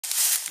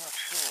not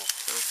sure.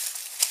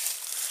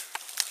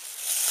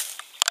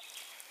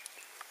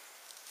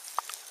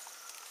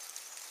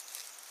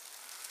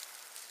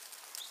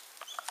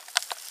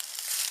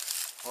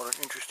 What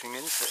an interesting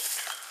insect.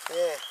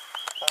 Yeah,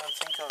 I don't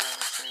think I've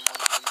ever seen one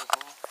of them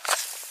before.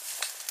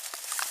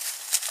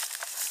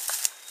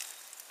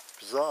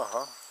 Bizarre,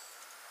 huh?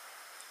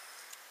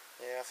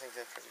 Yeah, I think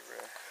they're pretty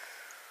rare.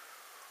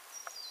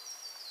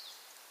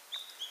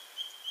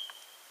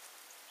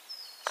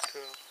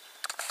 Cool.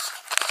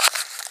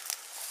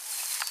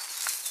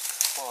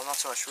 Well, not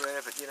so much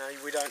rare, but you know,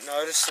 we don't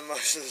notice them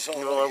most of the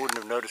time. No, I wouldn't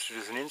have noticed it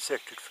as an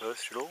insect at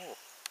first at all.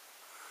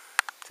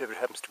 Except it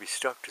happens to be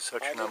stuck to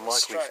such an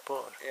unlikely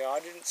spot. Yeah, I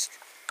didn't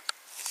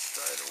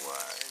straight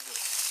away. But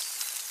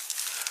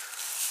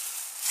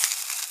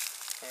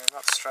yeah,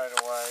 not straight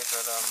away,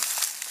 but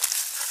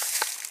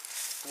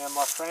you know,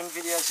 my friend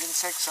videos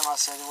insects, and I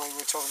said when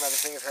we were talking about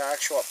the thing of how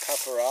actually what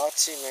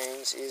paparazzi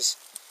means is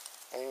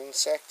an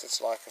insect.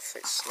 It's like a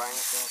slang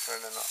thing for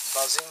it not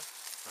buzzing.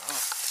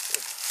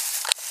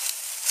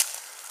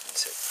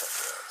 Insect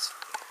paparazzi.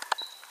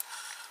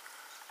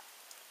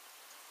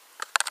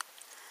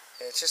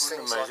 Yeah, it's just what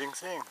an things amazing like,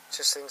 thing.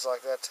 Just things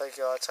like that. Take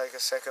a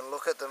second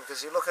look at them,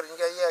 because you look at it and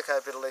you go, yeah, okay,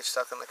 a bit of leaf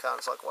stuck in the car. And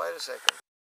it's like, wait a second.